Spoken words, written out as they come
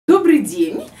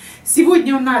день.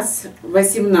 Сегодня у нас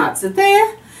 18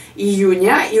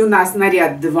 июня, и у нас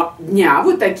наряд дня.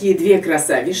 Вот такие две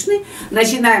красавишны.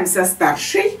 Начинаем со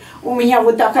старшей. У меня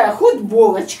вот такая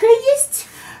футболочка есть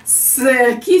с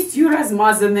кистью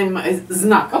размазанным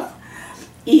знаком.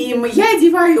 И я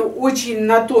одеваю очень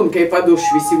на тонкой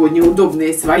подошве сегодня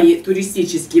удобные свои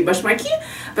туристические башмаки,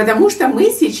 потому что мы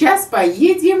сейчас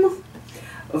поедем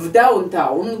в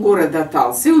даунтаун города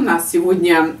Талсы. У нас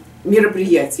сегодня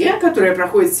мероприятие, которое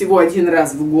проходит всего один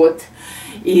раз в год.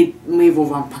 И мы его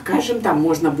вам покажем. Там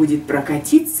можно будет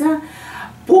прокатиться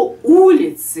по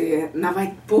улице,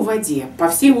 по воде. По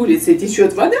всей улице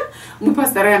течет вода. Мы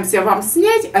постараемся вам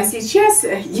снять. А сейчас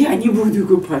я не буду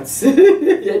купаться.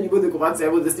 Я не буду купаться,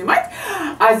 я буду снимать.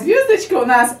 А Звездочка у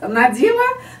нас надела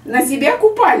на себя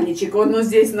купальничек. Он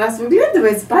здесь у нас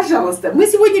выглядывает. Пожалуйста. Мы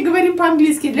сегодня говорим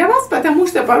по-английски для вас, потому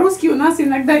что по-русски у нас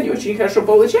иногда не очень хорошо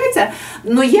получается.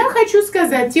 Но я хочу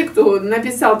сказать, те, кто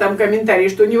написал там комментарий,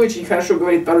 что не очень хорошо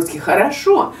говорит по-русски,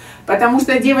 хорошо. Потому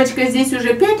что девочка здесь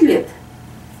уже 5 лет.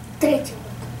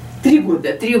 3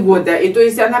 года. И то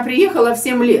есть она приехала в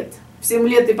 7 лет. В 7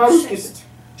 лет и по-русски...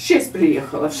 6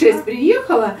 приехала. В 6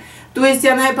 приехала. То есть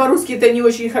она и по-русски-то не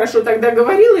очень хорошо тогда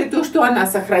говорила. И то, что она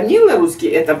сохранила русский,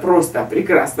 это просто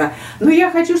прекрасно. Но я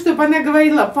хочу, чтобы она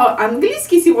говорила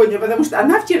по-английски сегодня, потому что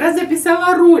она вчера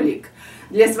записала ролик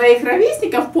для своих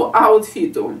ровесников по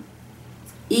аутфиту.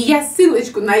 И я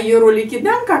ссылочку на ее ролики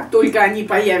дам, как только они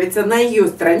появятся на ее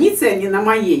странице, а не на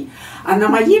моей. А на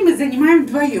моей мы занимаем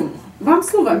вдвоем. Вам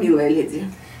слово, милая леди.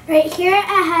 Right here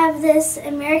I have this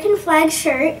American flag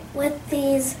shirt with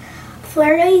these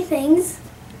flirty things.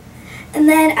 And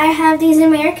then I have these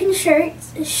American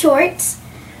shorts.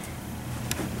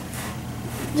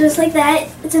 Just like that.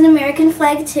 It's an American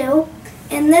flag too.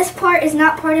 And this part is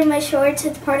not part of my shorts,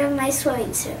 it's part of my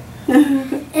swimming suit.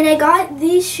 And I got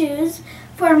these shoes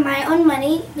for my own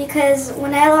money because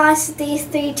when I lost these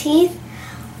 3 teeth,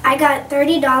 I got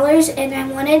 $30 and I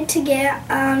wanted to get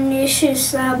new shoes,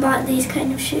 so I bought these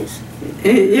kind of shoes. И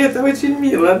это очень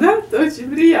мило, да? Это очень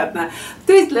приятно.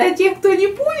 То есть для тех, кто не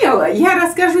понял, я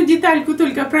расскажу детальку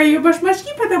только про ее башмачки,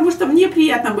 потому что мне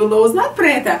приятно было узнать про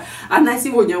это. Она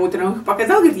сегодня утром их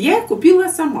показала, говорит, я их купила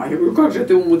сама. Я говорю, как же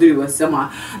ты умудрилась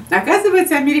сама?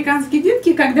 Оказывается, американские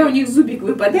детки, когда у них зубик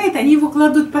выпадает, они его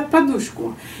кладут под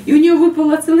подушку. И у нее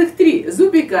выпало целых 3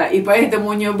 зубика, и поэтому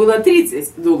у нее было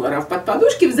 $30 под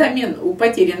подушки взамен у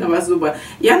потерянного зуба.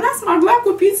 И она смогла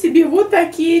купить себе вот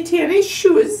такие tennis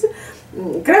shoes.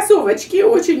 Кроссовочки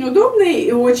очень удобные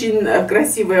и очень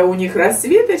красивая у них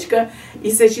расцветочка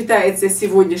и сочетается с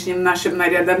сегодняшним нашим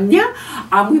нарядом дня.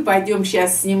 А мы пойдем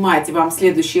сейчас снимать вам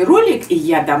следующий ролик, и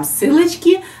я дам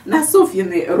ссылочки на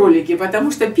Софьины ролики,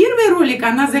 потому что первый ролик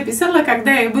она записала,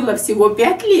 когда ей было всего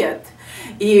 5 лет.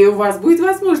 И у вас будет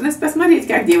возможность посмотреть,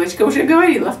 как девочка уже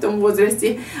говорила в том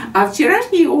возрасте. А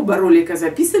вчерашние оба ролика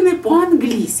записаны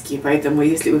по-английски. Поэтому,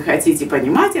 если вы хотите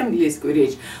понимать английскую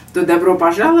речь, то добро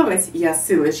пожаловать. Я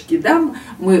ссылочки дам.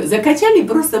 Мы закачали,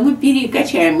 просто мы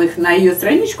перекачаем их на ее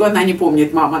страничку. Она не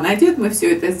помнит, мама найдет. Мы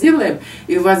все это сделаем.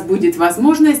 И у вас будет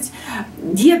возможность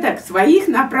деток своих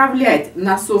направлять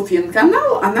на Софьин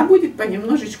канал. Она будет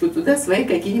понемножечку туда свои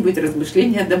какие-нибудь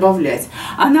размышления добавлять.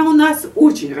 Она у нас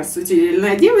очень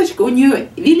рассудительная девочка, у нее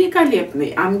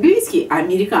великолепный английский,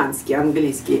 американский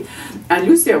английский. А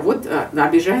Люся вот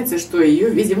обижается, что ее,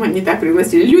 видимо, не так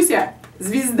пригласили. Люся,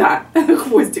 звезда,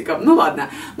 хвостиком. Ну ладно,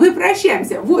 мы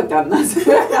прощаемся. Вот она.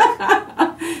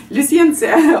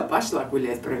 Люсьенция пошла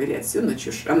гулять, проверять всю на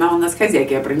чушь. Она у нас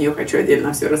хозяйка, я про нее хочу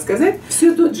отдельно все рассказать.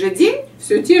 Все тот же день,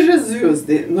 все те же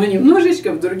звезды, но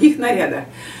немножечко в других нарядах.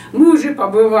 Мы уже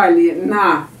побывали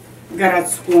на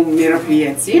городском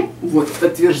мероприятии. Вот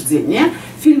подтверждение.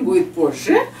 Фильм будет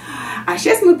позже. А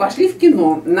сейчас мы пошли в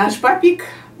кино. Наш папик,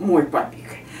 мой папик,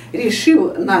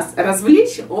 решил нас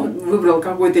развлечь. Он выбрал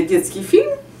какой-то детский фильм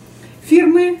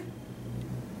фирмы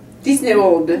Disney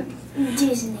World.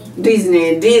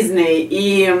 Disney.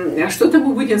 И что-то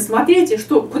мы будем смотреть, и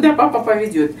куда папа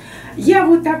поведет. Я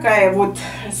вот такая вот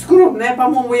скромная,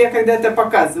 по-моему, я когда-то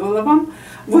показывала вам.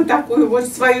 Вот такую вот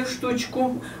свою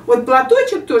штучку. Вот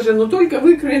платочек тоже, но только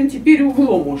выкроен теперь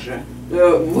углом уже.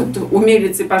 Вот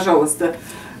умелицы, пожалуйста,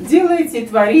 делайте,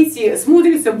 творите.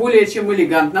 Смотрится более чем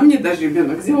элегантно. Мне даже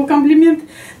ребенок сделал комплимент.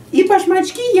 И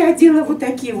башмачки я одела вот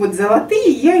такие вот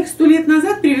золотые. Я их 100 лет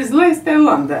назад привезла из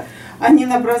Таиланда. Они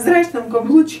на прозрачном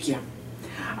каблучке.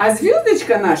 А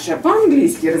звездочка наша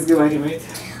по-английски разговаривает.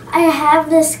 I have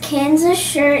this Kansas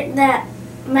shirt that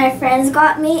my friends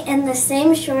got me in the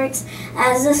same shorts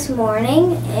as this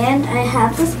morning, and I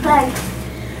have this bag.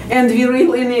 And we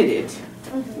really need it.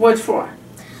 What for?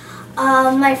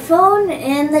 My phone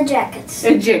and the jackets.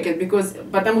 A jacket,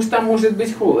 потому что может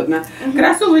быть холодно.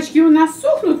 Кроссовочки у нас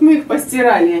сохнут, мы их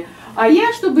постирали. А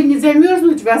я, чтобы не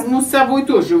замерзнуть, возьму с собой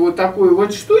тоже вот такую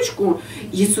вот штучку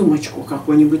и сумочку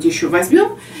какую-нибудь еще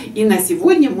возьмем. И на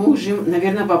сегодня мы уже,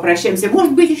 наверное, попрощаемся.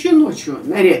 Может быть, еще ночью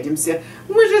нарядимся.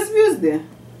 Мы же звезды.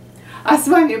 А с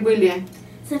вами были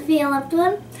София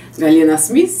Лаптун. Галина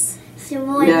Смис.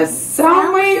 Сегодня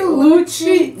самый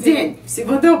лучший день.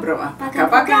 Всего доброго.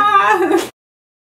 Пока-пока.